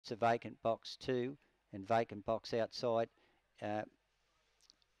to vacant box 2 and vacant box outside.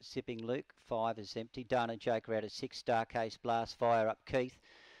 Zipping Luke, 5 is empty. Dana Joker out of 6. Starcase Blast, Fire Up Keith.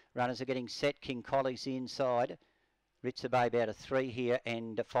 Runners are getting set. King Collie's the inside. Ritzer Babe out of 3 here,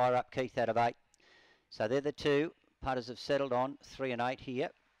 and Fire Up Keith out of 8. So they're the two. Putters have settled on 3 and 8 here.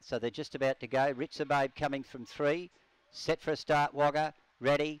 So they're just about to go. Ritzer Babe coming from 3. Set for a start, Wagga.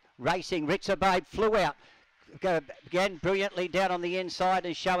 Ready. Racing. Ritzer Babe flew out. Began brilliantly down on the inside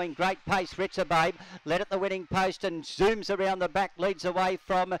and showing great pace. Ritzer Babe led at the winning post and zooms around the back, leads away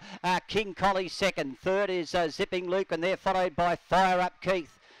from King Collie second. Third is Zipping Luke, and they're followed by Fire Up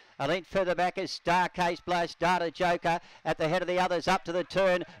Keith. A length further back is Starcase Blast, Data Joker at the head of the others up to the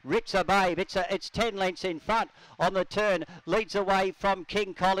turn. Ritzer Babe, it's 10 lengths in front on the turn, leads away from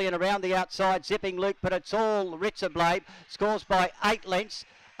King Collie and around the outside Zipping Luke, but it's all Ritzer Babe, scores by 8 lengths.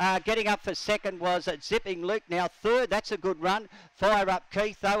 Getting up for second was Zipping Luke. Now third, that's a good run. Fire Up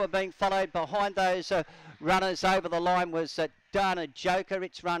Keith, they were being followed behind those runners over the line was Dana Joker.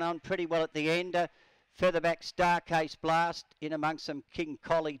 It's run on pretty well at the end. Further back, Starcase Blast in amongst some. King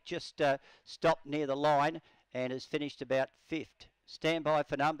Collie just stopped near the line and has finished about 5th. Stand by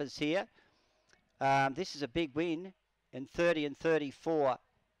for numbers here. This is a big win. In 30 and 34,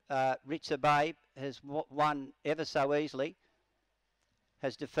 Ritzer Babe has won ever so easily.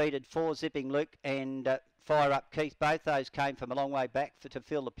 Has defeated 4 Zipping Luke and Fire Up Keith. Both those came from a long way back to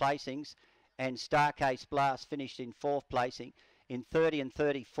fill the placings. And Starcase Blast finished in 4th placing in 30 and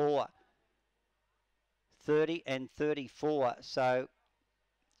 34. 30 and 34. So,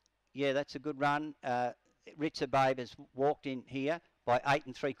 yeah, that's a good run. Ritzer Babe has walked in here by 8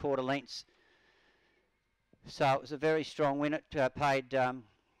 3/4 lengths. So it was a very strong win. It paid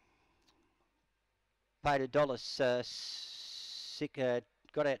 $1.60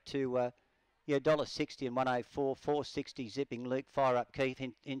 got out to $1.60 and 104. 460 Zipping Luke. Fire Up Keith.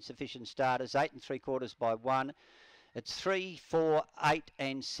 Insufficient starters. 8 3/4 by 1. It's 3, 4, 8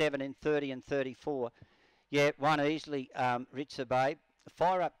 and 7 in 30 and 34. Yeah, won easily, Ritzer Babe.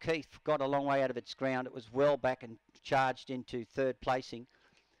 Fire Up Keith got a long way out of its ground. It was well back and charged into 3rd placing.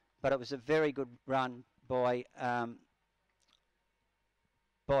 But it was a very good run by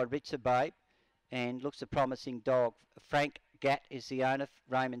Ritzer Babe. And looks a promising dog. Frank Gatt is the owner.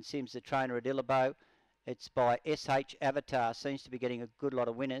 Raymond Sims, the trainer at Illabo. It's by SH Avatar. Seems to be getting a good lot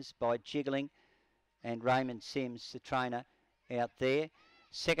of winners by Jiggling. And Raymond Sims, the trainer, out there.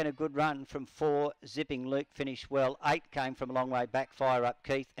 Second, a good run from 4, Zipping Luke, finished well. 8 came from a long way back, Fire Up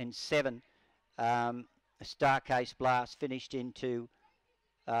Keith. And 7, Starcase Blast, finished into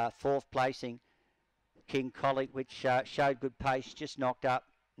 4th placing. King Collie, which showed good pace, just knocked up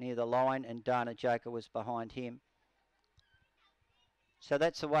near the line, and Dana Joker was behind him. So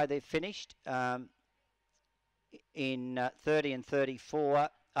that's the way they've finished. In 30 and 34,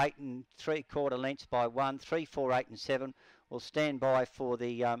 8 3/4 lengths by 1, 3, 4, 8 and 7. We'll stand by for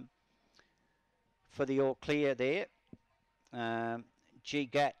the all clear there. G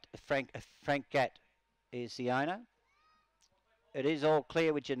Gatt, Frank Gatt is the owner. It is all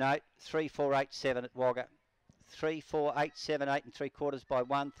clear with your note. 3, 4, 8, 7 at Wagga. 3, 4, 8, 7, 8 3/4 by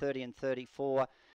 1, 30 and 34.